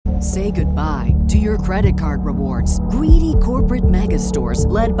Say goodbye to your credit card rewards. Greedy corporate mega stores,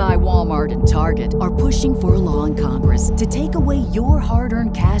 led by Walmart and Target, are pushing for a law in Congress to take away your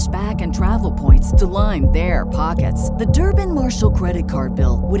hard-earned cash back and travel points to line their pockets. The Durbin-Marshall credit card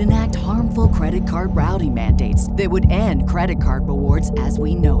bill would enact harmful credit card routing mandates that would end credit card rewards as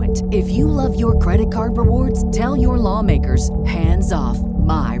we know it. If you love your credit card rewards, tell your lawmakers, hands off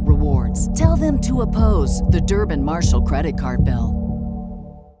my rewards. Tell them to oppose the Durbin-Marshall credit card bill.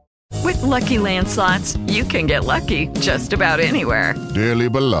 With Lucky Land Slots, you can get lucky just about anywhere. Dearly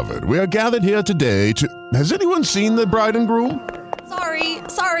beloved, we are gathered here today to... Has anyone seen the bride and groom?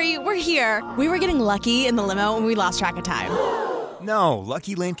 Sorry, we're here. We were getting lucky in the limo and we lost track of time. No,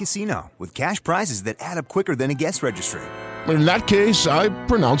 Lucky Land Casino, with cash prizes that add up quicker than a guest registry. In that case, I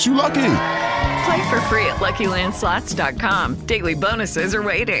pronounce you lucky. Play for free at LuckyLandSlots.com. Daily bonuses are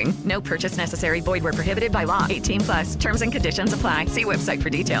waiting. No purchase necessary. Void where prohibited by law. 18+. Terms and conditions apply. See website for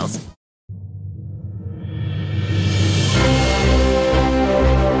details.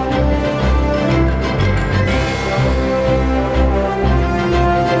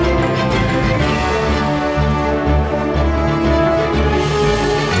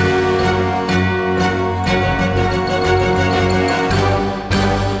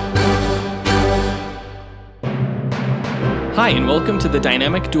 Hi, and welcome to the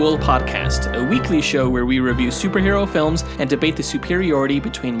Dynamic Duel Podcast, a weekly show where we review superhero films and debate the superiority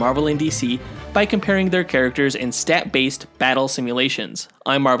between Marvel and DC by comparing their characters in stat-based battle simulations.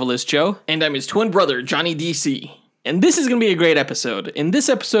 I'm Marvelous Joe. And I'm his twin brother, Johnny DC. And this is going to be a great episode. In this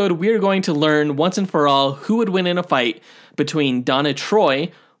episode, we are going to learn once and for all who would win in a fight between Donna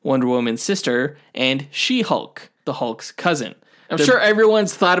Troy, Wonder Woman's sister, and She-Hulk, the Hulk's cousin. I'm sure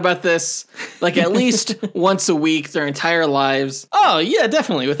everyone's thought about this, like, at least once a week their entire lives. Oh, yeah,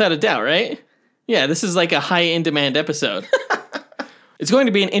 definitely, without a doubt, right? Yeah, this is like a high in-demand episode. It's going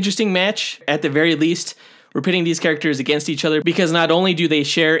to be an interesting match, at the very least. We're pitting these characters against each other because not only do they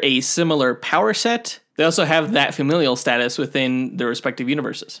share a similar power set, they also have that familial status within their respective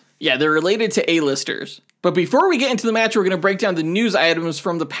universes. Yeah, they're related to A-listers. But before we get into the match, we're going to break down the news items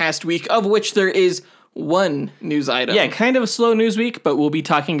from the past week, of which there is one news item. Yeah, kind of a slow news week, but we'll be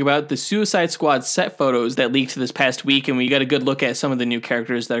talking about the Suicide Squad set photos that leaked this past week, and we got a good look at some of the new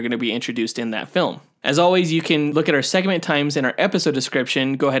characters that are going to be introduced in that film. As always, you can look at our segment times in our episode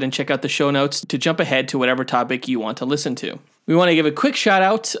description. Go ahead and check out the show notes to jump ahead to whatever topic you want to listen to. We want to give a quick shout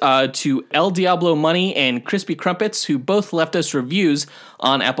out to El Diablo Money and Crispy Crumpets, who both left us reviews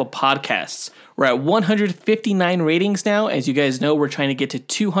on Apple Podcasts. We're at 159 ratings now. As you guys know, we're trying to get to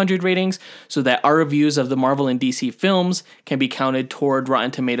 200 ratings so that our reviews of the Marvel and DC films can be counted toward Rotten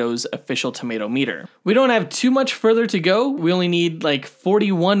Tomatoes' official tomato meter. We don't have too much further to go. We only need like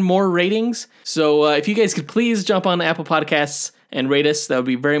 41 more ratings. So if you guys could please jump on Apple Podcasts and rate us, that would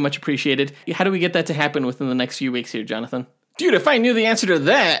be very much appreciated. How do we get that to happen within the next few weeks here, Jonathan? Dude, if I knew the answer to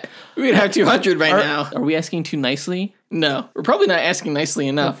that, we'd have 200 now. Are we asking too nicely? No, we're probably not asking nicely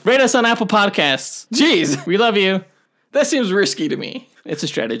enough. Rate us on Apple Podcasts. Jeez. We love you. That seems risky to me. It's a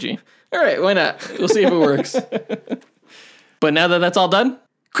strategy. All right, why not? We'll see if it works. But now that that's all done,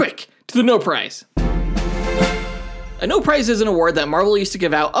 quick, to the No Prize. A No Prize is an award that Marvel used to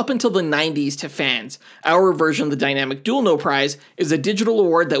give out up until the 90s to fans. Our version of the Dynamic Duel No Prize is a digital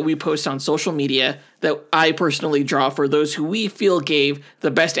award that we post on social media that I personally draw for those who we feel gave the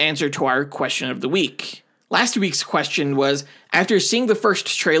best answer to our question of the week. Last week's question was, after seeing the first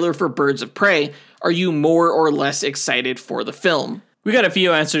trailer for Birds of Prey, are you more or less excited for the film? We got a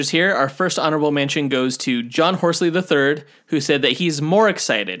few answers here. Our first honorable mention goes to John Horsley III, who said that he's more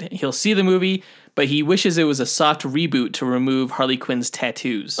excited. He'll see the movie, but he wishes it was a soft reboot to remove Harley Quinn's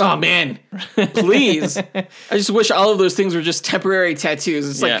tattoos. Oh, man. Please. I just wish all of those things were just temporary tattoos.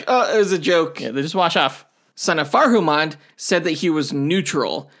 It's like, oh, it was a joke. Yeah, they just wash off. Son of Farhumand said that he was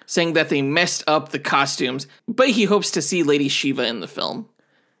neutral, saying that they messed up the costumes, but he hopes to see Lady Shiva in the film.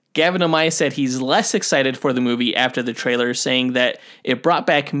 Gavin Amaya said he's less excited for the movie after the trailer, saying that it brought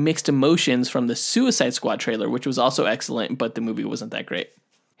back mixed emotions from the Suicide Squad trailer, which was also excellent, but the movie wasn't that great.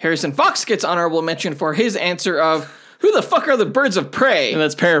 Harrison Fox gets honorable mention for his answer of, who the fuck are the Birds of Prey? And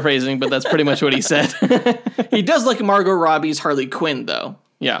that's paraphrasing, but that's pretty much what he said. He does like Margot Robbie's Harley Quinn, though.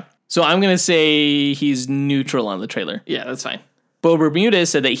 Yeah. So I'm going to say he's neutral on the trailer. Yeah, that's fine. Bo Bermudez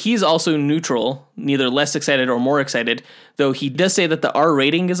said that he's also neutral, neither less excited or more excited, though he does say that the R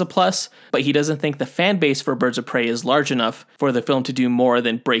rating is a plus, but he doesn't think the fan base for Birds of Prey is large enough for the film to do more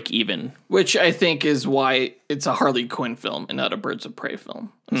than break even. Which I think is why it's a Harley Quinn film and not a Birds of Prey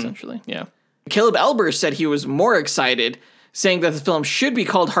film, essentially. Yeah. Caleb Albers said he was more excited, saying that the film should be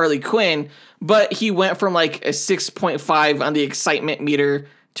called Harley Quinn, but he went from like a 6.5 on the excitement meter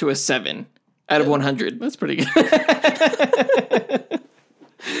to a 7 out of 100. That's pretty good.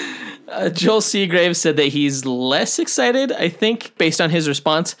 Joel Seagrave said that he's less excited, I think, based on his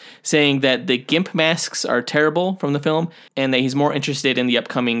response, saying that the GIMP masks are terrible from the film, and that he's more interested in the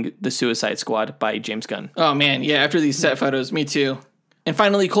upcoming The Suicide Squad by James Gunn. Oh man, yeah, after these set photos, me too. And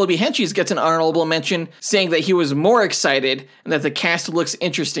finally, Colby Henches gets an honorable mention, saying that he was more excited and that the cast looks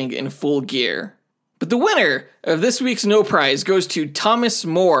interesting in full gear. But the winner of this week's No Prize goes to Thomas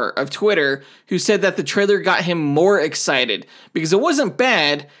Moore of Twitter, who said that the trailer got him more excited because it wasn't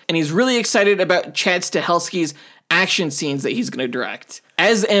bad, and he's really excited about Chad Stahelski's action scenes that he's going to direct.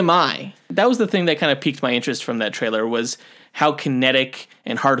 As am I. That was the thing that kind of piqued my interest from that trailer, was how kinetic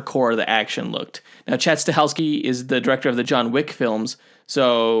and hardcore the action looked. Now, Chad Stahelski is the director of the John Wick films,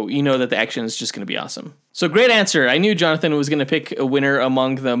 so you know that the action is just going to be awesome. So great answer. I knew Jonathan was going to pick a winner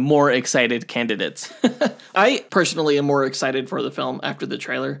among the more excited candidates. I personally am more excited for the film after the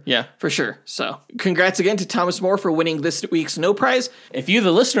trailer. Yeah. For sure. So congrats again to Thomas Moore for winning this week's No Prize. If you,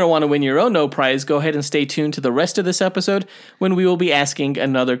 the listener, want to win your own No Prize, go ahead and stay tuned to the rest of this episode when we will be asking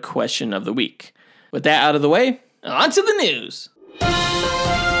another question of the week. With that out of the way, on to the news.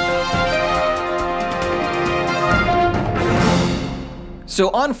 So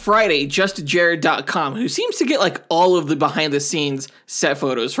on Friday, JustJared.com, who seems to get like all of the behind the scenes set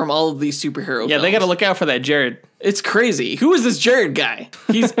photos from all of these superhero films. Yeah, they got to look out for that Jared. It's crazy. Who is this Jared guy?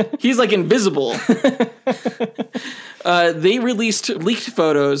 He's like invisible. They released leaked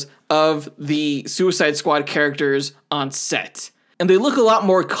photos of the Suicide Squad characters on set. And they look a lot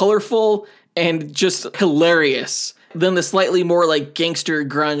more colorful and just hilarious than the slightly more like gangster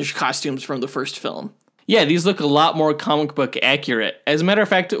grunge costumes from the first film. Yeah, these look a lot more comic book accurate. As a matter of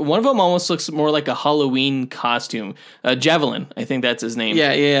fact, one of them almost looks more like a Halloween costume. Javelin, I think that's his name.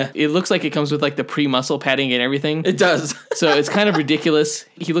 Yeah. It looks like it comes with like the pre-muscle padding and everything. It does. So it's kind of ridiculous.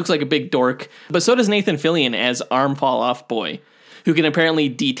 He looks like a big dork. But so does Nathan Fillion as Arm Fall Off Boy, who can apparently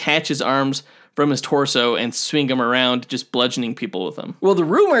detach his arms from his torso and swing him around, just bludgeoning people with them. Well, the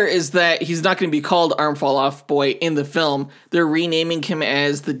rumor is that he's not going to be called Arm Fall Off Boy in the film. They're renaming him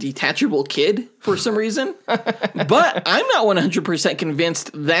as the Detachable Kid for some reason. But I'm not 100%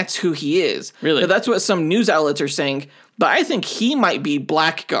 convinced that's who he is. Really? Now, that's what some news outlets are saying. But I think he might be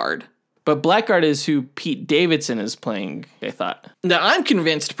Blackguard. But Blackguard is who Pete Davidson is playing, I thought. Now, I'm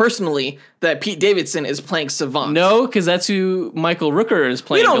convinced, personally, that Pete Davidson is playing Savant. No, because that's who Michael Rooker is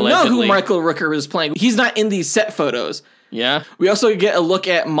playing, We don't allegedly. know who Michael Rooker is playing. He's not in these set photos. Yeah? We also get a look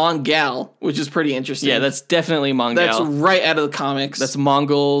at Mongal, which is pretty interesting. Yeah, that's definitely Mongal. That's right out of the comics. That's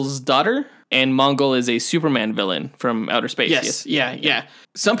Mongol's daughter? And Mongol is a Superman villain from outer space. Yes. Yeah.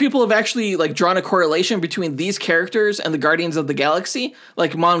 Some people have actually like drawn a correlation between these characters and the Guardians of the Galaxy.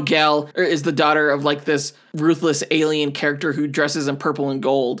 Like Mongal is the daughter of like this ruthless alien character who dresses in purple and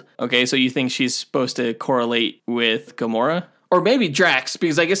gold. Okay, so you think she's supposed to correlate with Gamora? Or maybe Drax,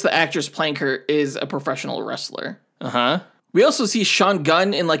 because I guess the actress playing her is a professional wrestler. Uh-huh. We also see Sean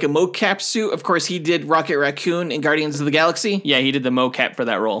Gunn in like a mocap suit. Of course, he did Rocket Raccoon in Guardians of the Galaxy. Yeah, he did the mocap for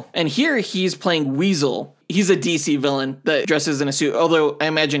that role. And here he's playing Weasel. He's a DC villain that dresses in a suit. Although I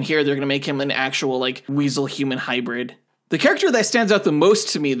imagine here they're going to make him an actual like Weasel human hybrid. The character that stands out the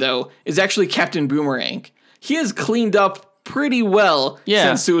most to me, though, is actually Captain Boomerang. He has cleaned up pretty well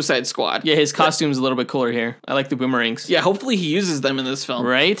since Suicide Squad. Yeah, his costume's a little bit cooler here. I like the boomerangs. Yeah, hopefully he uses them in this film.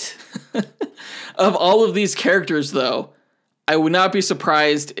 Right? Of all of these characters, though, I would not be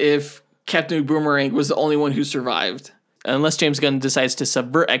surprised if Captain Boomerang was the only one who survived. Unless James Gunn decides to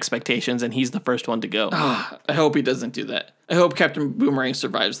subvert expectations and he's the first one to go. I hope he doesn't do that. I hope Captain Boomerang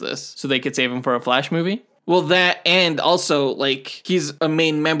survives this. So they could save him for a Flash movie? Well, that, and also, like, he's a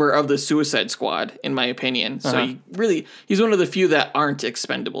main member of the Suicide Squad, in my opinion. So he's one of the few that aren't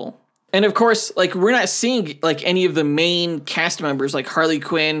expendable. And of course, like, we're not seeing, like, any of the main cast members, like Harley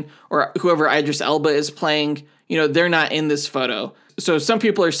Quinn or whoever Idris Elba is playing. You know, they're not in this photo. So some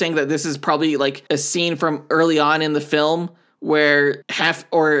people are saying that this is probably like a scene from early on in the film where half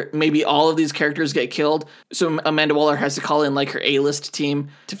or maybe all of these characters get killed. So Amanda Waller has to call in like her A-list team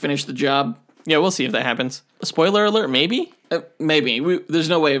to finish the job. Yeah, we'll see if that happens. Spoiler alert, maybe? Maybe. There's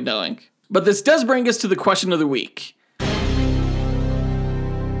no way of knowing. But this does bring us to the question of the week.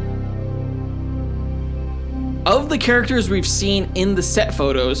 Of the characters we've seen in the set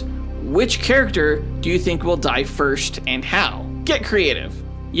photos, which character do you think will die first and how? Get creative.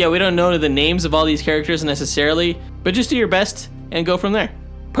 Yeah, we don't know the names of all these characters necessarily, but just do your best and go from there.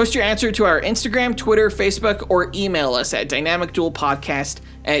 Post your answer to our Instagram, Twitter, Facebook, or email us at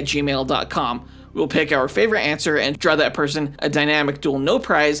dynamicduelpodcast@gmail.com. We'll pick our favorite answer and draw that person a Dynamic Duel No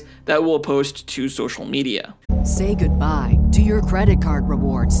Prize that we'll post to social media. Say goodbye to your credit card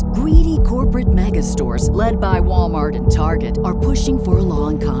rewards. Greedy corporate mega stores, led by Walmart and Target, are pushing for a law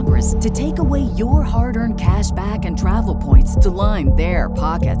in Congress to take away your hard-earned cash back and travel points to line their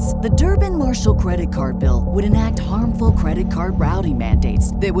pockets. The Durbin-Marshall credit card bill would enact harmful credit card routing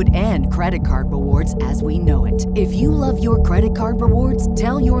mandates that would end credit card rewards as we know it. If you love your credit card rewards,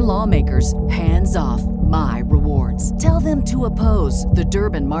 tell your lawmakers, hands off my rewards. Tell them to oppose the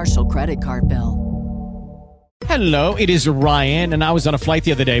Durbin-Marshall credit card bill. Hello, it is Ryan, and I was on a flight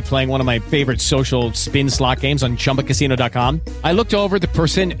the other day playing one of my favorite social spin slot games on ChumbaCasino.com. I looked over at the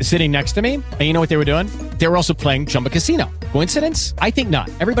person sitting next to me, and you know what they were doing? They were also playing Chumba Casino. Coincidence? I think not.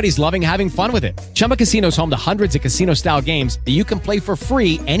 Everybody's loving having fun with it. Chumba Casino is home to hundreds of casino-style games that you can play for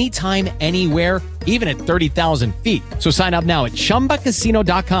free anytime, anywhere, even at 30,000 feet. So sign up now at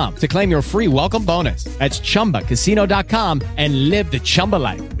ChumbaCasino.com to claim your free welcome bonus. That's ChumbaCasino.com and live the Chumba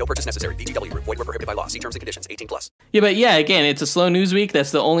life. No purchase necessary. VGW. Void where prohibited by law. See terms and conditions. 18+. Yeah, again, it's a slow news week.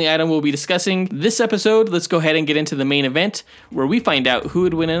 That's the only item we'll be discussing this episode. Let's go ahead and get into the main event, where we find out who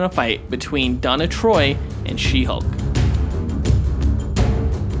would win in a fight between Donna Troy and She-Hulk.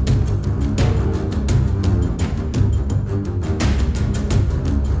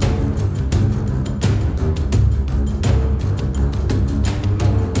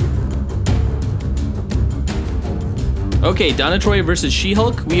 Okay, Donna Troy versus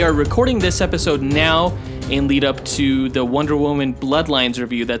She-Hulk. We are recording this episode now in lead up to the Wonder Woman Bloodlines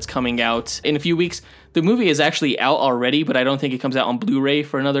review that's coming out in a few weeks. The movie is actually out already, but I don't think it comes out on Blu-ray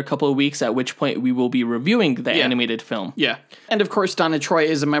for another couple of weeks, at which point we will be reviewing the animated film. Yeah. And of course, Donna Troy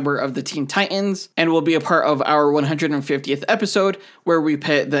is a member of the Teen Titans and will be a part of our 150th episode where we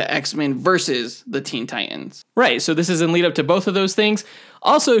pit the X-Men versus the Teen Titans. Right, so this is in lead up to both of those things.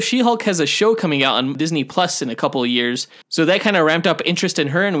 Also, She-Hulk has a show coming out on Disney Plus in a couple of years, so that kind of ramped up interest in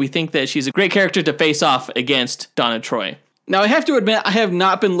her, and we think that she's a great character to face off against Donna Troy. Now, I have to admit, I have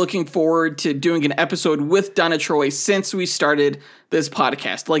not been looking forward to doing an episode with Donna Troy since we started this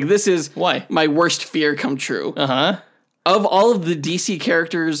podcast. Like, this is my worst fear come true. Uh-huh. Of all of the DC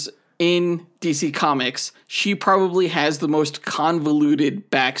characters in DC Comics, she probably has the most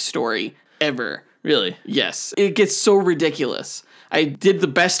convoluted backstory ever. Really? Yes. It gets so ridiculous. I did the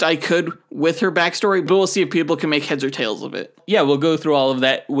best I could with her backstory, but we'll see if people can make heads or tails of it. Yeah, we'll go through all of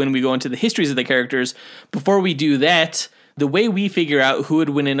that when we go into the histories of the characters. Before we do that, the way we figure out who would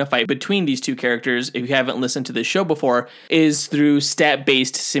win in a fight between these two characters, if you haven't listened to this show before, is through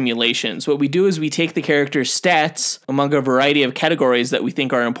stat-based simulations. What we do is we take the character's stats among a variety of categories that we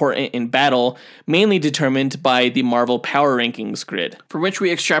think are important in battle, mainly determined by the Marvel Power Rankings grid, from which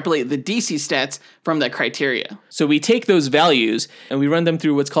we extrapolate the DC stats from that criteria. So we take those values and we run them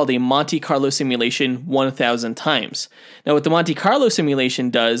through what's called a Monte Carlo simulation 1,000 times. Now, what the Monte Carlo simulation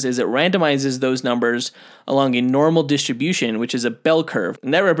does is it randomizes those numbers along a normal distribution, which is a bell curve,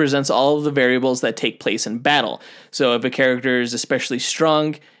 and that represents all of the variables that take place in battle. So if a character is especially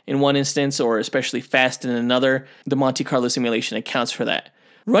strong in one instance or especially fast in another, the Monte Carlo simulation accounts for that.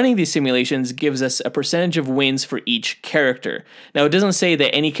 Running these simulations gives us a percentage of wins for each character. Now, it doesn't say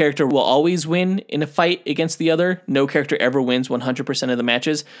that any character will always win in a fight against the other. No character ever wins 100% of the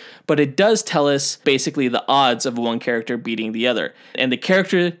matches, but it does tell us basically the odds of one character beating the other. And the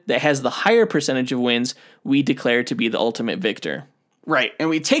character that has the higher percentage of wins, we declare to be the ultimate victor. Right, and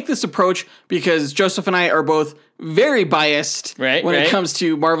we take this approach because Joseph and I are both very biased when it comes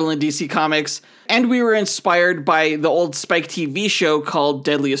to Marvel and DC Comics, and we were inspired by the old Spike TV show called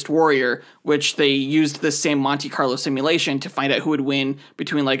Deadliest Warrior, which they used the same Monte Carlo simulation to find out who would win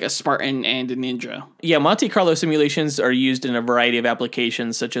between like a Spartan and a ninja. Yeah, Monte Carlo simulations are used in a variety of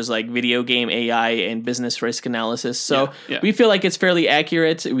applications, such as like video game AI and business risk analysis. So we feel like it's fairly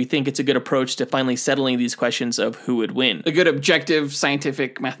accurate. We think it's a good approach to finally settling these questions of who would win. A good objective,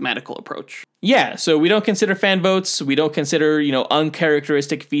 scientific, mathematical approach. Yeah, so we don't consider fan votes. We don't consider,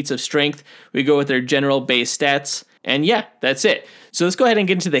 uncharacteristic feats of strength. We go with their general base stats. And yeah, that's it. So let's go ahead and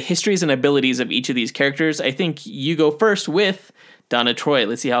get into the histories and abilities of each of these characters. I think you go first with Donna Troy.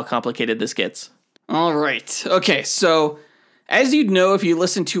 Let's see how complicated this gets. All right. Okay, so as you'd know if you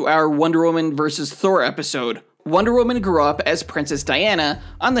listened to our Wonder Woman versus Thor episode, Wonder Woman grew up as Princess Diana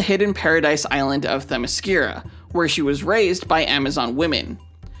on the hidden paradise island of Themyscira, where she was raised by Amazon women.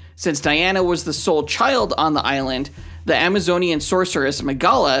 Since Diana was the sole child on the island, the Amazonian sorceress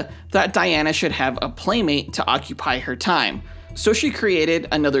Megala thought Diana should have a playmate to occupy her time, so she created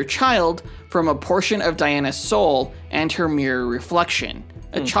another child from a portion of Diana's soul and her mirror reflection,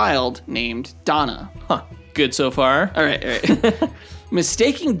 a child named Donna. Huh. Good so far. All right.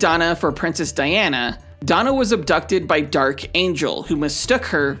 Mistaking Donna for Princess Diana, Donna was abducted by Dark Angel, who mistook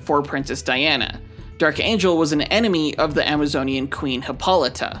her for Princess Diana. Dark Angel was an enemy of the Amazonian Queen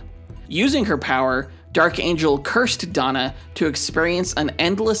Hippolyta. Using her power, Dark Angel cursed Donna to experience an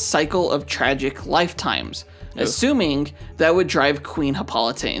endless cycle of tragic lifetimes, assuming that would drive Queen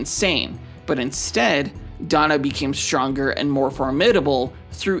Hippolyta insane, but instead, Donna became stronger and more formidable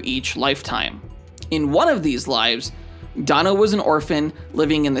through each lifetime. In one of these lives, Donna was an orphan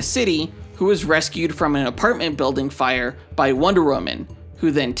living in the city who was rescued from an apartment building fire by Wonder Woman, who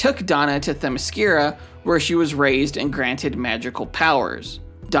then took Donna to Themyscira, where she was raised and granted magical powers.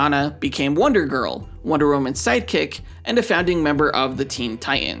 Donna became Wonder Girl, Wonder Woman's sidekick, and a founding member of the Teen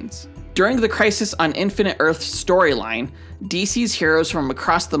Titans. During the Crisis on Infinite Earths storyline, DC's heroes from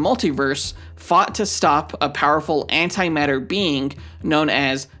across the multiverse fought to stop a powerful antimatter being known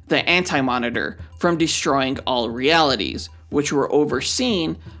as the Anti-Monitor from destroying all realities, which were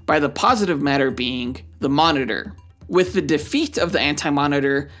overseen by the positive matter being the Monitor. With the defeat of the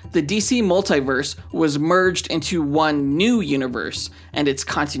Anti-Monitor, the DC multiverse was merged into one new universe, and its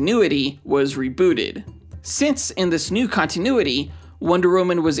continuity was rebooted. Since in this new continuity, Wonder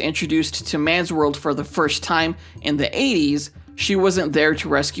Woman was introduced to man's world for the first time in the 80s, she wasn't there to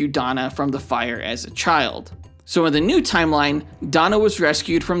rescue Donna from the fire as a child. So in the new timeline, Donna was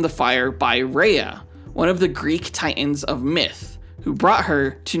rescued from the fire by Rhea, one of the Greek titans of myth, who brought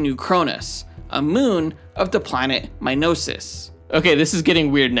her to New Cronus, a moon of the planet Minosis. Okay, this is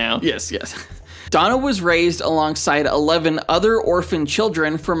getting weird now. Yes. Donna was raised alongside 11 other orphan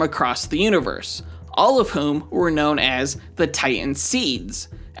children from across the universe, all of whom were known as the Titan Seeds,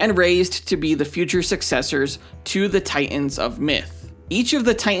 and raised to be the future successors to the Titans of myth. Each of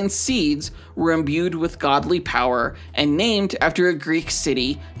the Titan Seeds were imbued with godly power and named after a Greek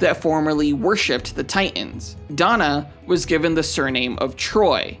city that formerly worshipped the Titans. Donna was given the surname of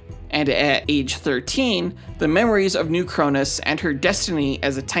Troy, and at age 13, the memories of New Cronus and her destiny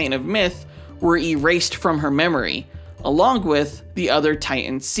as a Titan of myth were erased from her memory, along with the other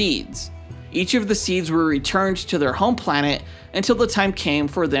Titan Seeds. Each of the seeds were returned to their home planet until the time came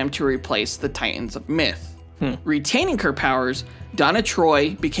for them to replace the Titans of myth. Retaining her powers, Donna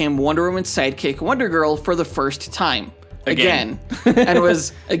Troy became Wonder Woman's sidekick Wonder Girl for the first time. Again. And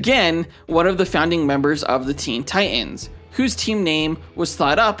was, again, one of the founding members of the Teen Titans, whose team name was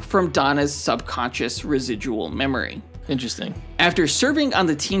thought up from Donna's subconscious residual memory. Interesting. After serving on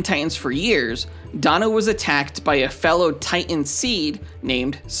the Teen Titans for years, Donna was attacked by a fellow Titan seed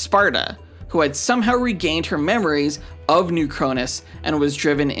named Sparta, who had somehow regained her memories of New Cronus and was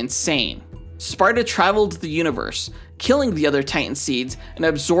driven insane. Sparta traveled the universe, killing the other Titan seeds and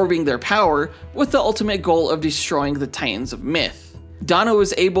absorbing their power with the ultimate goal of destroying the Titans of myth. Donna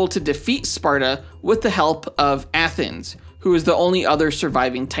was able to defeat Sparta with the help of Athens, who was the only other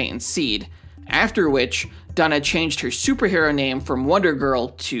surviving Titan seed, after which Donna changed her superhero name from Wonder Girl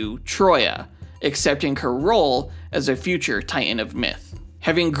to Troia, accepting her role as a future Titan of myth.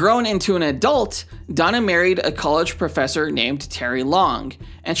 Having grown into an adult, Donna married a college professor named Terry Long,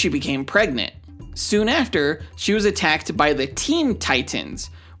 and she became pregnant. Soon after, she was attacked by the Teen Titans,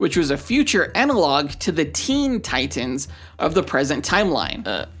 which was a future analog to the Teen Titans of the present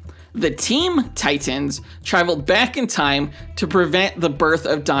timeline. The Teen Titans traveled back in time to prevent the birth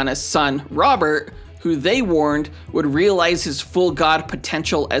of Donna's son, Robert, who they warned would realize his full god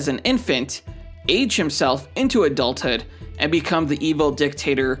potential as an infant, age himself into adulthood, and become the evil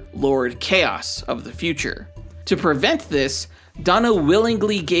dictator Lord Chaos of the future. To prevent this, Donna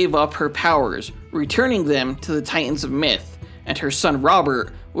willingly gave up her powers, returning them to the Titans of myth, and her son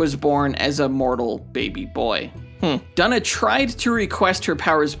Robert was born as a mortal baby boy. Donna tried to request her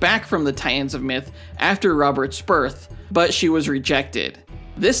powers back from the Titans of myth after Robert's birth, but she was rejected.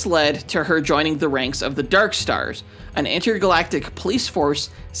 This led to her joining the ranks of the Dark Stars, an intergalactic police force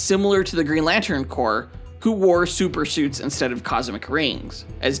similar to the Green Lantern Corps, who wore super suits instead of cosmic rings.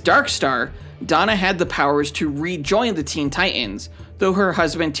 As Dark Star, Donna had the powers to rejoin the Teen Titans, though her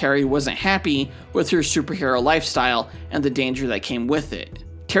husband Terry wasn't happy with her superhero lifestyle and the danger that came with it.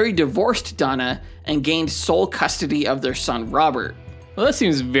 Terry divorced Donna and gained sole custody of their son Robert. Well, that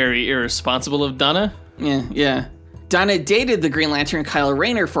seems very irresponsible of Donna. Yeah. Donna dated the Green Lantern Kyle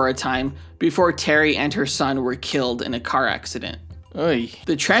Rayner for a time before Terry and her son were killed in a car accident. Oy.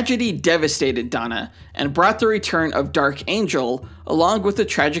 The tragedy devastated Donna and brought the return of Dark Angel, along with the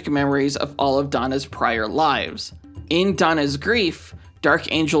tragic memories of all of Donna's prior lives. In Donna's grief, Dark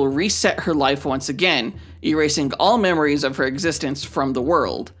Angel reset her life once again, erasing all memories of her existence from the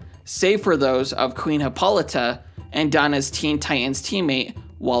world, save for those of Queen Hippolyta and Donna's Teen Titans teammate,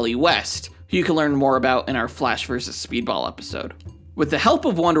 Wally West, who you can learn more about in our Flash vs. Speedball episode. With the help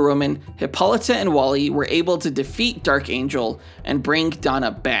of Wonder Woman, Hippolyta and Wally were able to defeat Dark Angel and bring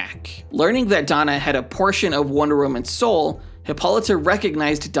Donna back. Learning that Donna had a portion of Wonder Woman's soul, Hippolyta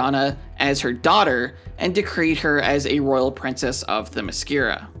recognized Donna as her daughter and decreed her as a royal princess of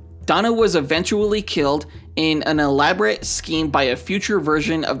Themyscira. Donna was eventually killed in an elaborate scheme by a future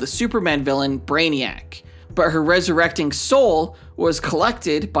version of the Superman villain Brainiac, but her resurrecting soul was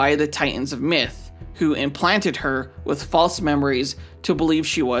collected by the Titans of Myth, who implanted her with false memories to believe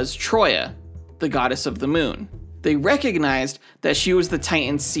she was Troia, the goddess of the moon. They recognized that she was the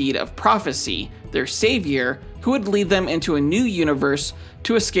Titan seed of prophecy, their savior, who would lead them into a new universe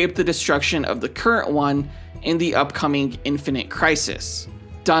to escape the destruction of the current one in the upcoming Infinite Crisis.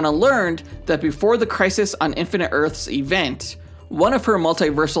 Donna learned that before the Crisis on Infinite Earths event, one of her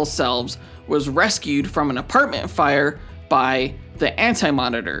multiversal selves was rescued from an apartment fire by the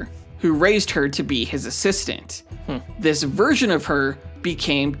Anti-Monitor, who raised her to be his assistant. This version of her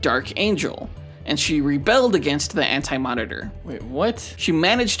became Dark Angel, and she rebelled against the Anti-Monitor. Wait, what? She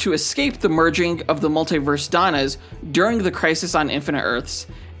managed to escape the merging of the multiverse Donnas during the Crisis on Infinite Earths,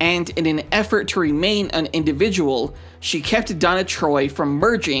 and in an effort to remain an individual, she kept Donna Troy from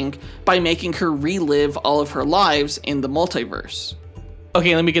merging by making her relive all of her lives in the multiverse.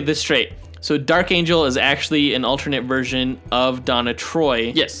 Okay, let me get this straight. So Dark Angel is actually an alternate version of Donna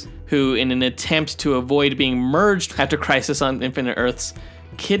Troy. Yes. Who, in an attempt to avoid being merged after Crisis on Infinite Earths,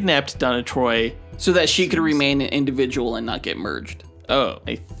 kidnapped Donna Troy so that she could remain an individual and not get merged. Oh,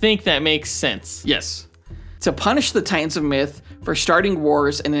 I think that makes sense. Yes. To punish the Titans of Myth for starting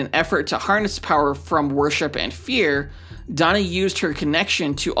wars in an effort to harness power from worship and fear, Donna used her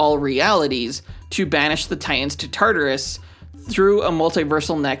connection to all realities to banish the Titans to Tartarus through a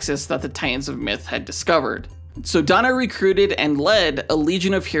multiversal nexus that the Titans of Myth had discovered. So Donna recruited and led a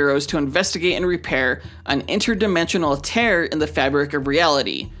legion of heroes to investigate and repair an interdimensional tear in the fabric of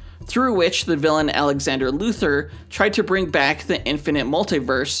reality, through which the villain Alexander Luthor tried to bring back the infinite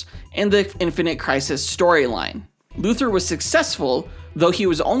multiverse in the Infinite Crisis storyline. Luthor was successful, though he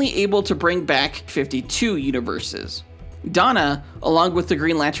was only able to bring back 52 universes. Donna, along with the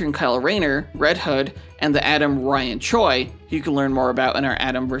Green Lantern Kyle Rayner, Red Hood, and the Atom Ryan Choi, who you can learn more about in our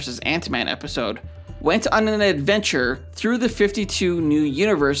Atom vs. Ant-Man episode, went on an adventure through the 52 new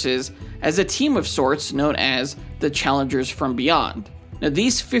universes as a team of sorts known as the Challengers from Beyond. Now,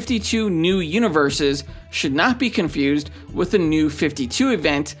 these 52 new universes should not be confused with the New 52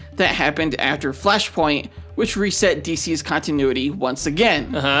 event that happened after Flashpoint, which reset DC's continuity once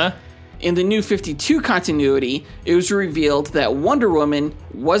again. In the New 52 continuity, it was revealed that Wonder Woman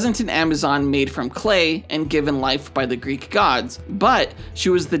wasn't an Amazon made from clay and given life by the Greek gods, but she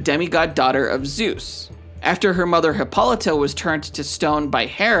was the demigod daughter of Zeus. After her mother Hippolyta was turned to stone by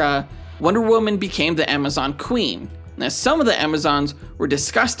Hera, Wonder Woman became the Amazon Queen. Now, some of the Amazons were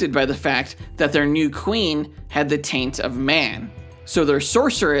disgusted by the fact that their new queen had the taint of man. So their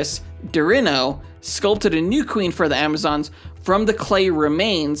sorceress, Dorino, sculpted a new queen for the Amazons from the clay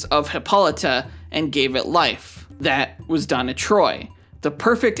remains of Hippolyta and gave it life. That was Donna Troy, the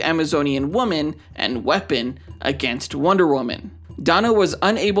perfect Amazonian woman and weapon against Wonder Woman. Donna was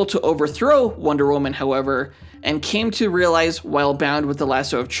unable to overthrow Wonder Woman, however, and came to realize while bound with the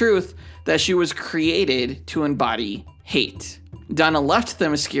lasso of truth that she was created to embody hate. Donna left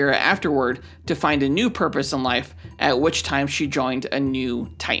Themyscira afterward to find a new purpose in life, at which time she joined a new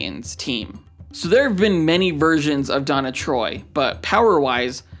Titans team. So there have been many versions of Donna Troy, but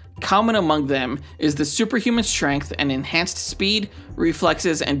power-wise, common among them is the superhuman strength and enhanced speed,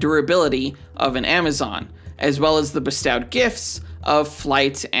 reflexes, and durability of an Amazon, as well as the bestowed gifts of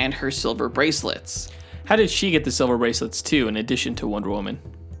flight and her silver bracelets. How did she get the silver bracelets too, in addition to Wonder Woman?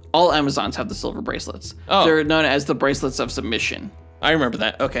 All Amazons have the silver bracelets. Oh. They're known as the bracelets of submission. I remember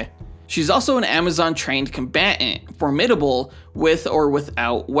that, okay. She's also an Amazon-trained combatant, formidable with or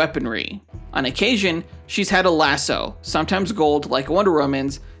without weaponry. On occasion, she's had a lasso, sometimes gold like Wonder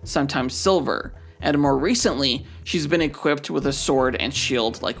Woman's, sometimes silver, and more recently, she's been equipped with a sword and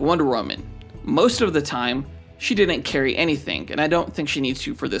shield like Wonder Woman. Most of the time, she didn't carry anything, and I don't think she needs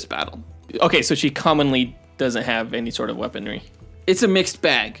to for this battle. Okay, so she commonly doesn't have any sort of weaponry. It's a mixed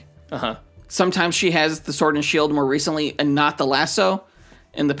bag. Uh-huh. Sometimes she has the sword and shield more recently and not the lasso.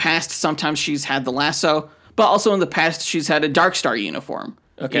 In the past, sometimes she's had the lasso, but also in the past, she's had a Darkstar uniform.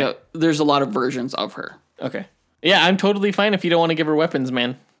 Okay. You know, there's a lot of versions of her. Okay. Yeah, I'm totally fine if you don't want to give her weapons,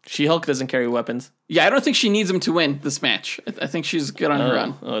 man. She-Hulk doesn't carry weapons. Yeah, I don't think she needs them to win this match. I think she's good on her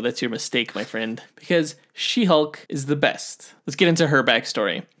own. Oh, that's your mistake, my friend. Because She-Hulk is the best. Let's get into her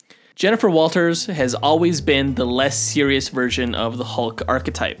backstory. Jennifer Walters has always been the less serious version of the Hulk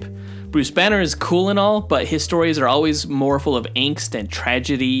archetype. Bruce Banner is cool and all, but his stories are always more full of angst and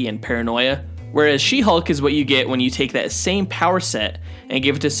tragedy and paranoia, whereas She-Hulk is what you get when you take that same power set and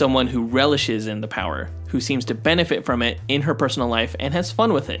give it to someone who relishes in the power, who seems to benefit from it in her personal life and has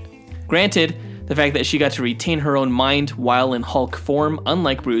fun with it. Granted, the fact that she got to retain her own mind while in Hulk form,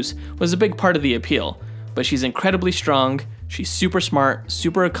 unlike Bruce, was a big part of the appeal, but she's incredibly strong, she's super smart,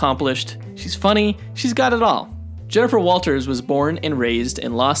 super accomplished, she's funny, she's got it all. Jennifer Walters was born and raised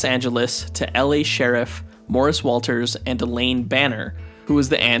in Los Angeles to LA Sheriff Morris Walters and Elaine Banner, who was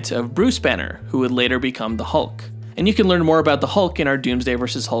the aunt of Bruce Banner, who would later become the Hulk. And you can learn more about the Hulk in our Doomsday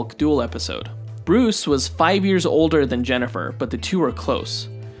vs. Hulk duel episode. Bruce was 5 years older than Jennifer, but the two were close.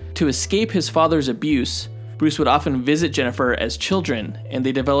 To escape his father's abuse, Bruce would often visit Jennifer as children, and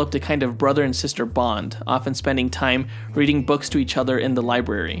they developed a kind of brother and sister bond, often spending time reading books to each other in the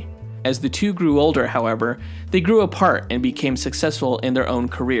library. As the two grew older, however, they grew apart and became successful in their own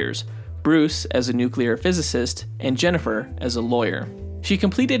careers, Bruce as a nuclear physicist and Jennifer as a lawyer. She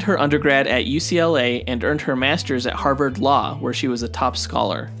completed her undergrad at UCLA and earned her master's at Harvard Law, where she was a top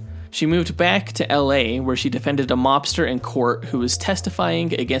scholar. She moved back to LA, where she defended a mobster in court who was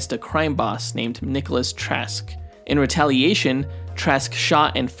testifying against a crime boss named Nicholas Trask. In retaliation, Trask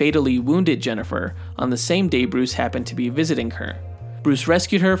shot and fatally wounded Jennifer on the same day Bruce happened to be visiting her. Bruce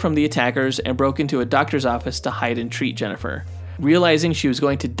rescued her from the attackers and broke into a doctor's office to hide and treat Jennifer. Realizing she was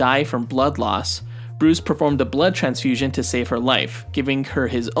going to die from blood loss, Bruce performed a blood transfusion to save her life, giving her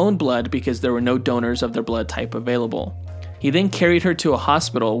his own blood because there were no donors of their blood type available. He then carried her to a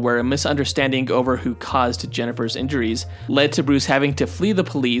hospital where a misunderstanding over who caused Jennifer's injuries led to Bruce having to flee the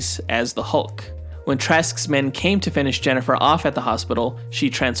police as the Hulk. When Trask's men came to finish Jennifer off at the hospital, she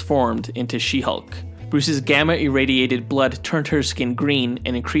transformed into She-Hulk. Bruce's gamma-irradiated blood turned her skin green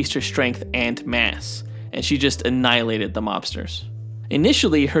and increased her strength and mass, and she just annihilated the mobsters.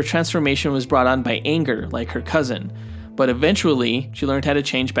 Initially, her transformation was brought on by anger, like her cousin, but eventually, she learned how to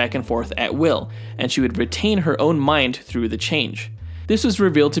change back and forth at will, and she would retain her own mind through the change. This was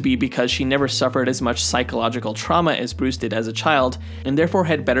revealed to be because she never suffered as much psychological trauma as Bruce did as a child, and therefore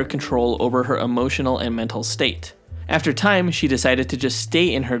had better control over her emotional and mental state. After time, she decided to just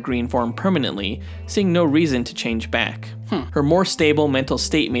stay in her green form permanently, seeing no reason to change back. Her more stable mental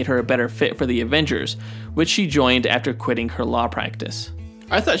state made her a better fit for the Avengers, which she joined after quitting her law practice.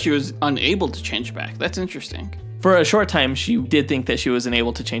 I thought she was unable to change back. That's interesting. For a short time, she did think that she was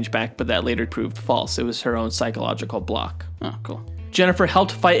unable to change back, but that later proved false. It was her own psychological block. Oh, cool. Jennifer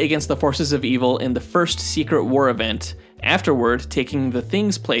helped fight against the forces of evil in the first Secret War event, afterward taking the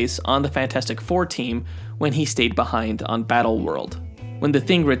Thing's place on the Fantastic Four team when he stayed behind on Battleworld. When the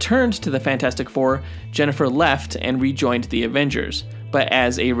Thing returned to the Fantastic Four, Jennifer left and rejoined the Avengers, but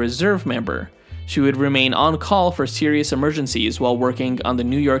as a reserve member. She would remain on call for serious emergencies while working on the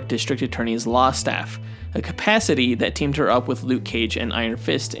New York District Attorney's law staff, a capacity that teamed her up with Luke Cage and Iron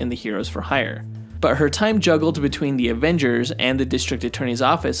Fist in the Heroes for Hire. But her time juggled between the Avengers and the District Attorney's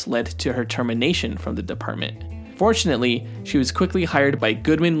office led to her termination from the department. Fortunately, she was quickly hired by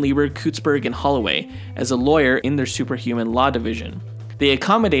Goodman, Lieber, Kutzberg, and Holloway as a lawyer in their superhuman law division. They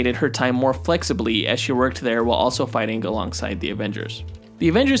accommodated her time more flexibly as she worked there while also fighting alongside the Avengers. The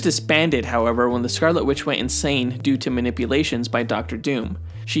Avengers disbanded, however, when the Scarlet Witch went insane due to manipulations by Dr. Doom.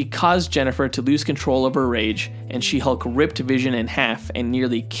 She caused Jennifer to lose control of her rage, and She-Hulk ripped Vision in half and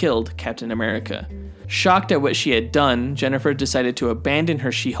nearly killed Captain America. Shocked at what she had done, Jennifer decided to abandon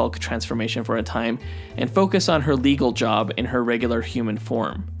her She-Hulk transformation for a time and focus on her legal job in her regular human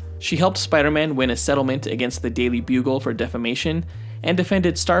form. She helped Spider-Man win a settlement against the Daily Bugle for defamation and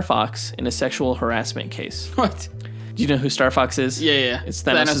defended Star Fox in a sexual harassment case. What? Do you know who Star Fox is? Yeah. It's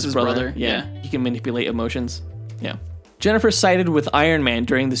Thanos' brother. Yeah. He can manipulate emotions. Yeah. Jennifer sided with Iron Man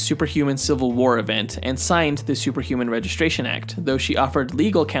during the Superhuman Civil War event and signed the Superhuman Registration Act, though she offered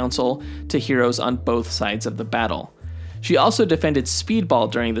legal counsel to heroes on both sides of the battle. She also defended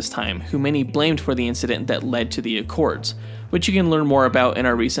Speedball during this time, who many blamed for the incident that led to the Accords, which you can learn more about in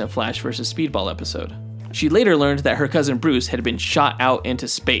our recent Flash vs. Speedball episode. She later learned that her cousin Bruce had been shot out into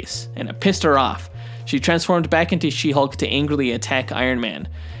space, and it pissed her off. She transformed back into She-Hulk to angrily attack Iron Man,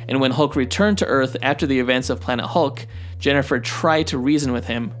 and when Hulk returned to Earth after the events of Planet Hulk, Jennifer tried to reason with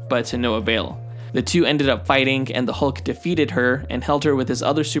him, but to no avail. The two ended up fighting, and the Hulk defeated her and held her with his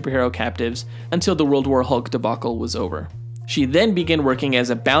other superhero captives until the World War Hulk debacle was over. She then began working as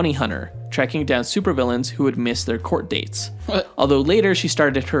a bounty hunter, tracking down supervillains who would miss their court dates. Although later she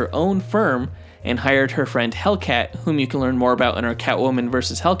started her own firm and hired her friend Hellcat, whom you can learn more about in our Catwoman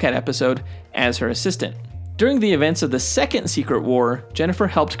vs. Hellcat episode, as her assistant. During the events of the Second Secret War, Jennifer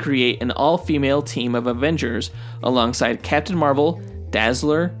helped create an all-female team of Avengers alongside Captain Marvel,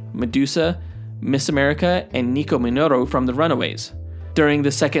 Dazzler, Medusa, Miss America, and Nico Minoru from the Runaways. During the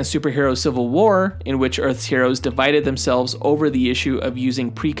Second Superhero Civil War, in which Earth's heroes divided themselves over the issue of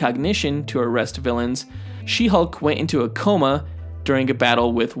using precognition to arrest villains, She-Hulk went into a coma during a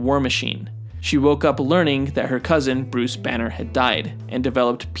battle with War Machine. She woke up learning that her cousin, Bruce Banner, had died, and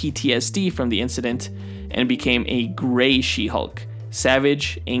developed PTSD from the incident, and became a gray She-Hulk,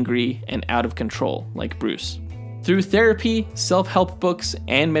 savage, angry, and out of control, like Bruce. Through therapy, self-help books,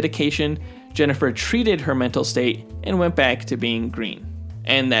 and medication, Jennifer treated her mental state and went back to being green.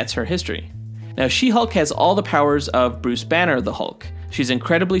 And that's her history. Now, She-Hulk has all the powers of Bruce Banner the Hulk. She's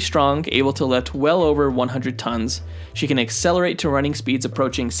incredibly strong, able to lift well over 100 tons. She can accelerate to running speeds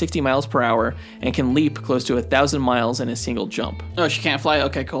approaching 60 miles per hour and can leap close to 1,000 miles in a single jump. Oh, she can't fly?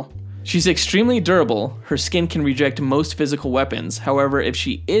 Okay, cool. She's extremely durable. Her skin can reject most physical weapons. However, if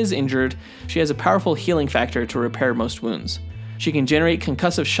she is injured, she has a powerful healing factor to repair most wounds. She can generate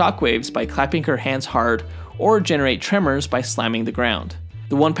concussive shockwaves by clapping her hands hard, or generate tremors by slamming the ground.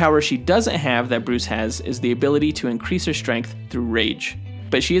 The one power she doesn't have that Bruce has is the ability to increase her strength through rage.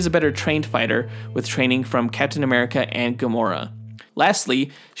 But she is a better trained fighter with training from Captain America and Gamora.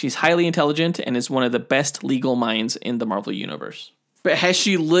 Lastly, she's highly intelligent and is one of the best legal minds in the Marvel Universe. But has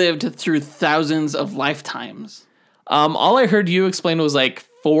she lived through thousands of lifetimes? All I heard you explain was like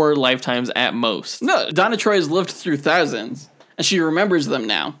 4 lifetimes at most. No, Donna Troy has lived through thousands, and she remembers them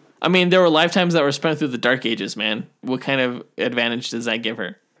now. I mean, there were lifetimes that were spent through the Dark Ages, man. What kind of advantage does that give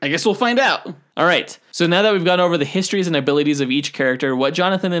her? I guess we'll find out. All right, so now that we've gone over the histories and abilities of each character, what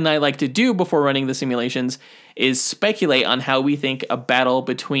Jonathan and I like to do before running the simulations is speculate on how we think a battle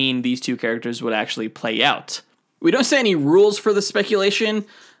between these two characters would actually play out. We don't say any rules for the speculation,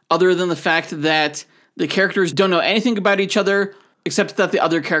 other than the fact that the characters don't know anything about each other, except that the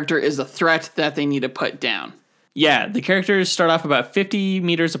other character is a threat that they need to put down. Yeah, the characters start off about 50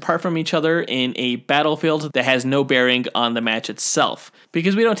 meters apart from each other in a battlefield that has no bearing on the match itself.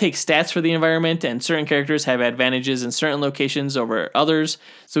 Because we don't take stats for the environment, and certain characters have advantages in certain locations over others,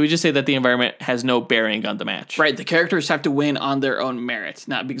 so we just say that the environment has no bearing on the match. Right, the characters have to win on their own merit,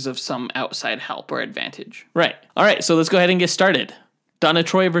 not because of some outside help or advantage. Right. All right, so let's go ahead and get started. Donna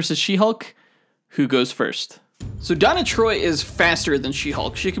Troy versus She-Hulk. Who goes first? So Donna Troy is faster than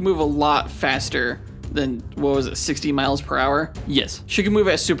She-Hulk. She can move a lot faster than, 60 miles per hour? Yes. She can move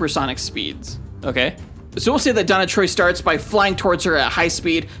at supersonic speeds. Okay. So we'll say that Donna Troy starts by flying towards her at high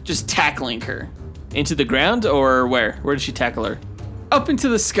speed, just tackling her. Into the ground, or where? Where does she tackle her? Up into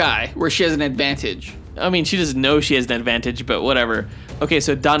the sky, where she has an advantage. I mean, she doesn't know she has an advantage, but whatever. Okay,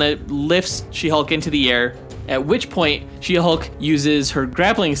 so Donna lifts She-Hulk into the air, at which point She-Hulk uses her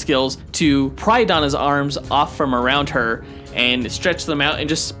grappling skills to pry Donna's arms off from around her and stretch them out and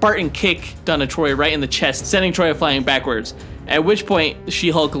just Spartan kick Donna Troy right in the chest, sending Troy flying backwards. At which point,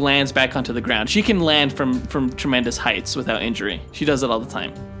 She-Hulk lands back onto the ground. She can land from tremendous heights without injury. She does it all the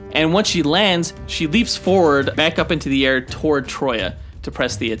time. And once she lands, she leaps forward back up into the air toward Troya to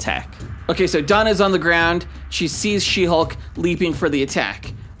press the attack. Okay, so Donna's on the ground. She sees She-Hulk leaping for the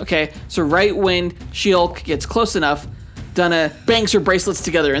attack. Okay, so right when She-Hulk gets close enough, Donna bangs her bracelets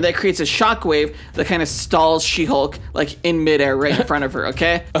together, and that creates a shockwave that kind of stalls She-Hulk, like, in midair right in front of her,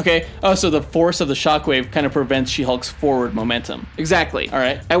 okay? Okay. Oh, so the force of the shockwave kind of prevents She-Hulk's forward momentum. Exactly. All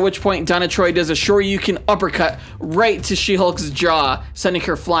right. At which point, Donna Troy does a Shoryuken uppercut right to She-Hulk's jaw, sending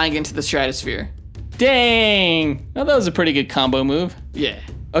her flying into the stratosphere. Dang! Well, that was a pretty good combo move. Yeah.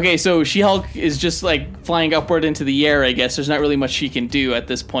 Okay, so She-Hulk is just like flying upward into the air, I guess. There's not really much she can do at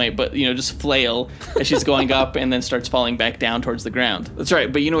this point, but, just flail as she's going up and then starts falling back down towards the ground. That's right,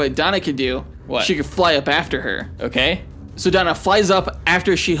 but you know what Donna could do? What? She could fly up after her. Okay. So Donna flies up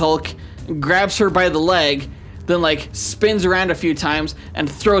after She-Hulk, grabs her by the leg, then spins around a few times and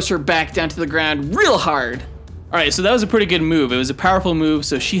throws her back down to the ground real hard. All right, so that was a pretty good move. It was a powerful move,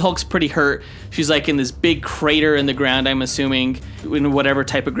 so She-Hulk's pretty hurt. She's in this big crater in the ground, I'm assuming, in whatever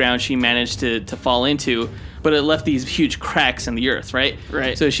type of ground she managed to fall into, but it left these huge cracks in the earth, right?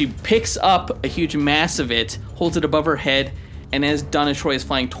 Right. So she picks up a huge mass of it, holds it above her head, and as Donna Troy is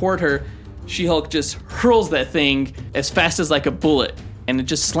flying toward her, She-Hulk just hurls that thing as fast as like a bullet, and it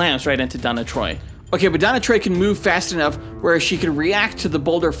just slams right into Donna Troy. Okay, but Donna Troy can move fast enough where she can react to the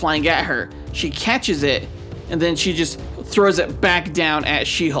boulder flying at her. She catches it, and then she just throws it back down at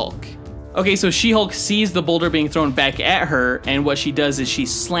She-Hulk. Okay, so She-Hulk sees the boulder being thrown back at her, and what she does is she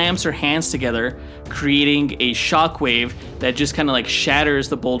slams her hands together, creating a shockwave that just kind of like shatters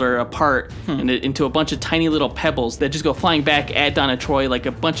the boulder apart into a bunch of tiny little pebbles that just go flying back at Donna Troy like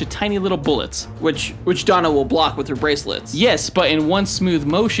a bunch of tiny little bullets. Which Donna will block with her bracelets. Yes, but in one smooth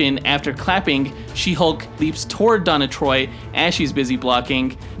motion, after clapping, She-Hulk leaps toward Donna Troy as she's busy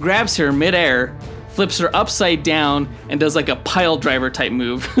blocking, grabs her midair, flips her upside down, and does like a pile driver type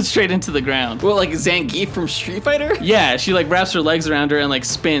move straight into the ground. Well, like Zangief from Street Fighter? Yeah, she like wraps her legs around her and like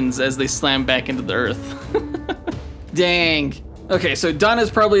spins as they slam back into the earth. Dang. Okay, so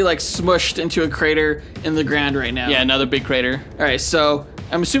Donna's probably like smushed into a crater in the ground right now. Yeah, another big crater. All right, so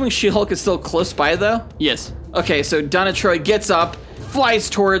I'm assuming She-Hulk is still close by though? Yes. Okay, so Donna Troy gets up, flies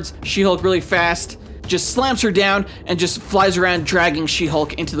towards She-Hulk really fast, just slams her down, and just flies around dragging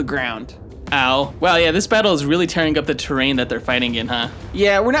She-Hulk into the ground. Ow. Wow, yeah, this battle is really tearing up the terrain that they're fighting in, huh?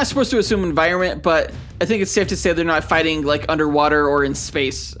 Yeah, we're not supposed to assume environment, but I think it's safe to say they're not fighting like underwater or in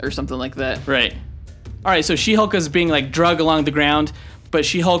space or something like that. Right. All right, so She-Hulk is being like dragged along the ground, but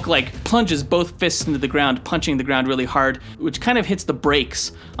She-Hulk like plunges both fists into the ground, punching the ground really hard, which kind of hits the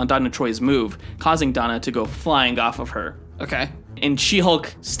brakes on Donna Troy's move, causing Donna to go flying off of her. Okay. And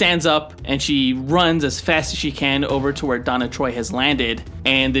She-Hulk stands up and she runs as fast as she can over to where Donna Troy has landed,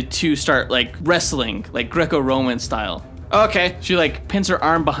 and the two start like wrestling, like Greco-Roman style. Okay. She like pins her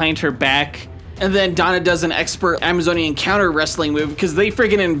arm behind her back. And then Donna does an expert Amazonian counter wrestling move because they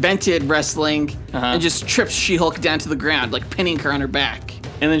friggin' invented wrestling and just trips She-Hulk down to the ground, like pinning her on her back.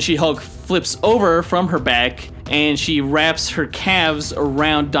 And then She-Hulk flips over from her back and she wraps her calves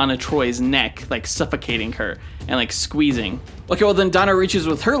around Donna Troy's neck, like suffocating her and like squeezing. Okay, well then Donna reaches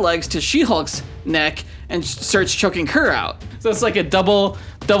with her legs to She-Hulk's neck and starts choking her out. So it's like a double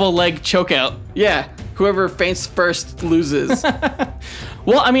leg choke out. Yeah, whoever faints first loses.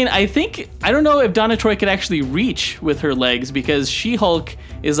 Well, I mean, I don't know if Donna Troy could actually reach with her legs because She-Hulk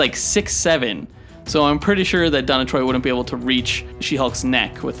is like 6'7". So I'm pretty sure that Donna Troy wouldn't be able to reach She-Hulk's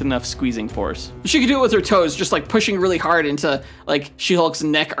neck with enough squeezing force. She could do it with her toes, just like pushing really hard into like She-Hulk's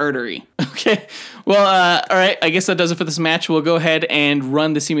neck artery. Okay. Well, all right. I guess that does it for this match. We'll go ahead and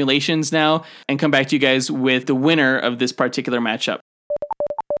run the simulations now and come back to you guys with the winner of this particular matchup.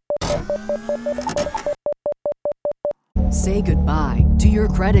 Say goodbye to your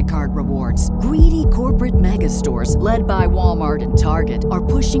credit card rewards. Greedy corporate mega stores, led by Walmart and Target, are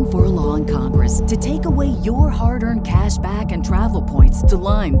pushing for a law in Congress to take away your hard-earned cash back and travel points to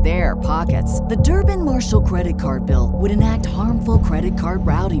line their pockets. The Durbin-Marshall credit card bill would enact harmful credit card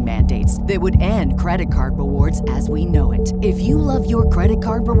routing mandates that would end credit card rewards as we know it. If you love your credit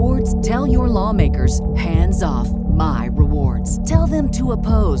card rewards, tell your lawmakers, hands off my rewards. Tell them to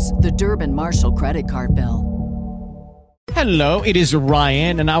oppose the Durbin-Marshall credit card bill. Hello, it is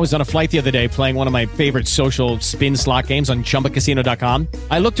Ryan, and I was on a flight the other day playing one of my favorite social spin slot games on ChumbaCasino.com.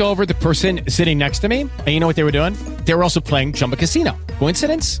 I looked over at the person sitting next to me, and you know what they were doing? They were also playing Chumba Casino.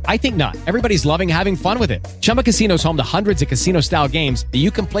 Coincidence? I think not. Everybody's loving having fun with it. Chumba Casino is home to hundreds of casino-style games that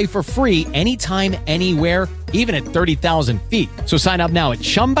you can play for free anytime, anywhere, even at 30,000 feet. So sign up now at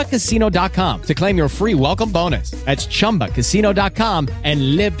ChumbaCasino.com to claim your free welcome bonus. That's ChumbaCasino.com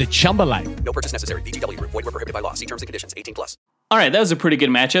and live the Chumba life. No purchase necessary. VGW. Void where prohibited by law. See terms and conditions. 18+. All right, that was a pretty good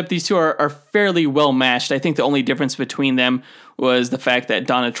matchup. These two are fairly well matched. I think the only difference between them was the fact that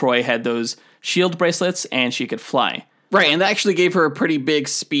Donna Troy had those shield bracelets and she could fly. Right, and that actually gave her a pretty big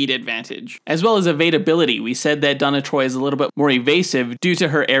speed advantage. As well as evadability. We said that Donna Troy is a little bit more evasive due to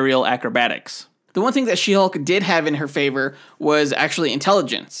her aerial acrobatics. The one thing that She-Hulk did have in her favor was actually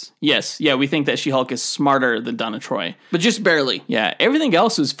intelligence. Yes, yeah, we think that She-Hulk is smarter than Donna Troy. But just barely. Yeah, everything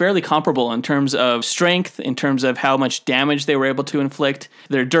else was fairly comparable in terms of strength, in terms of how much damage they were able to inflict.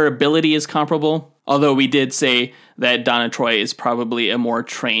 Their durability is comparable, although we did say that Donna Troy is probably a more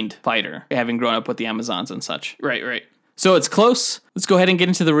trained fighter, having grown up with the Amazons and such. Right. So it's close. Let's go ahead and get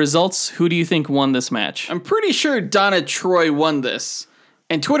into the results. Who do you think won this match? I'm pretty sure Donna Troy won this,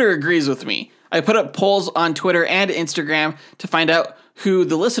 and Twitter agrees with me. I put up polls on Twitter and Instagram to find out who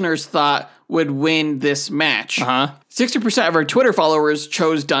the listeners thought would win this match. 60% of our Twitter followers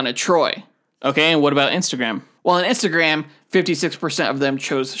chose Donna Troy. Okay, and what about Instagram? Well, on Instagram, 56% of them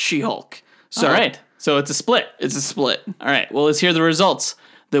chose She-Hulk. So, all right, so it's a split. It's a split. All right, well, let's hear the results.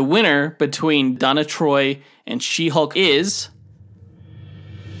 The winner between Donna Troy and She-Hulk is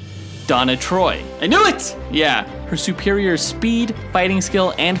Donna Troy. I knew it! Yeah, her superior speed, fighting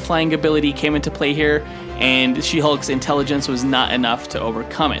skill, and flying ability came into play here, and She-Hulk's intelligence was not enough to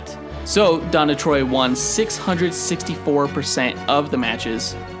overcome it. So Donna Troy won 664% of the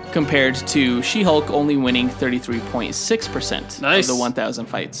matches, compared to She-Hulk only winning 33.6% Nice. of the 1,000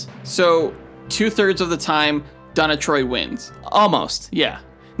 fights. So 2/3 of the time, Donna Troy wins. Almost, yeah.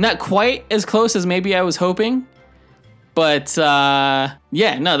 Not quite as close as maybe I was hoping, but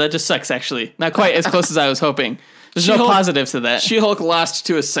yeah, no, that just sucks actually. Not quite as close as I was hoping. There's no positives to that. She-Hulk lost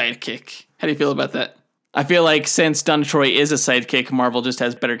to a sidekick. How do you feel about that? I feel like since Donna Troy is a sidekick, Marvel just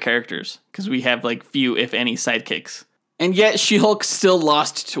has better characters because we have like few, if any, sidekicks. And yet She-Hulk still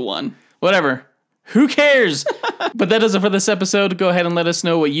lost to one. Whatever. Who cares? But that does it for this episode. Go ahead and let us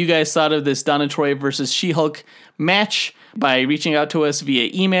know what you guys thought of this Donna Troy versus She-Hulk match by reaching out to us via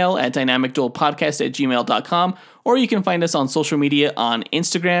email at dynamicduelpodcast@gmail.com, or you can find us on social media on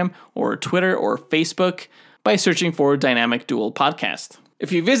Instagram or Twitter or Facebook by searching for Dynamic Duel Podcast.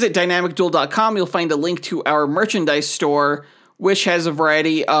 If you visit dynamicduel.com, you'll find a link to our merchandise store, which has a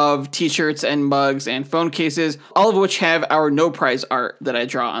variety of t-shirts and mugs and phone cases, all of which have our no prize art that I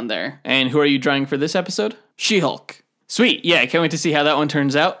draw on there. And who are you drawing for this episode? She-Hulk. Sweet. Yeah, I can't wait to see how that one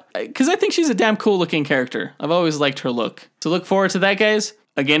turns out, because I think she's a damn cool looking character. I've always liked her look. So look forward to that, guys.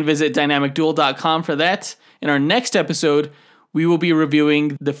 Again, visit dynamicduel.com for that. In our next episode, we will be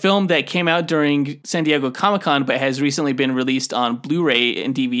reviewing the film that came out during San Diego Comic-Con but has recently been released on Blu-ray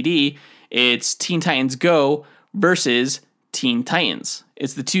and DVD. It's Teen Titans Go versus Teen Titans.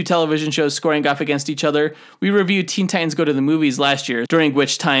 It's the two television shows scoring off against each other. We reviewed Teen Titans Go to the Movies last year, during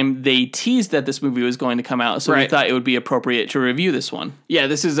which time they teased that this movie was going to come out, so we thought it would be appropriate to review this one. Yeah,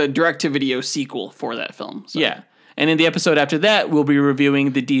 this is a direct-to-video sequel for that film. So. Yeah. And in the episode after that, we'll be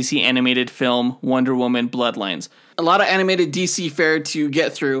reviewing the DC animated film Wonder Woman Bloodlines. A lot of animated DC fare to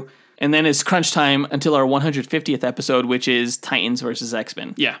get through. And then it's crunch time until our 150th episode, which is Titans versus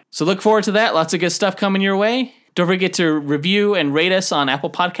X-Men. Yeah. So look forward to that. Lots of good stuff coming your way. Don't forget to review and rate us on Apple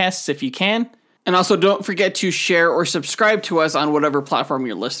Podcasts if you can. And also don't forget to share or subscribe to us on whatever platform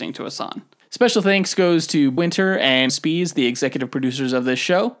you're listening to us on. Special thanks goes to Winter and Spees, the executive producers of this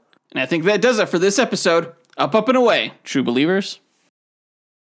show. And I think that does it for this episode. Up, up, and away. True believers.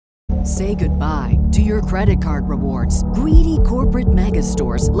 Say goodbye to your credit card rewards. Greedy corporate mega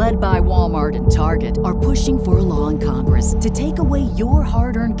stores, led by Walmart and Target, are pushing for a law in Congress to take away your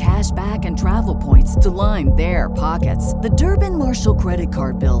hard-earned cash back and travel points to line their pockets. The Durbin-Marshall credit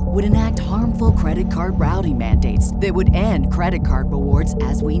card bill would enact harmful credit card routing mandates that would end credit card rewards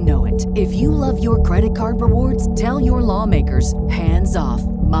as we know it. If you love your credit card rewards, tell your lawmakers, hands off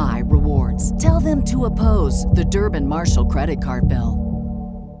my rewards. Tell them to oppose the Durbin-Marshall credit card bill.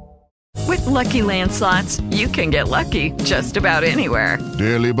 With Lucky Land Slots, you can get lucky just about anywhere.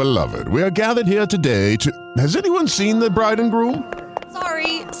 Dearly beloved, we are gathered here today to... Has anyone seen the bride and groom?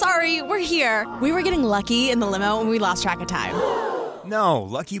 Sorry, we're here. We were getting lucky in the limo and we lost track of time. No,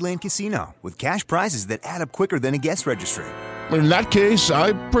 Lucky Land Casino, with cash prizes that add up quicker than a guest registry. In that case,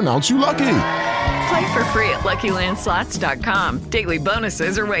 I pronounce you lucky. Play for free at LuckyLandSlots.com. Daily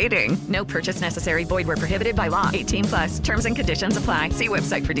bonuses are waiting. No purchase necessary. Void where prohibited by law. 18+. Terms and conditions apply. See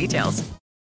website for details.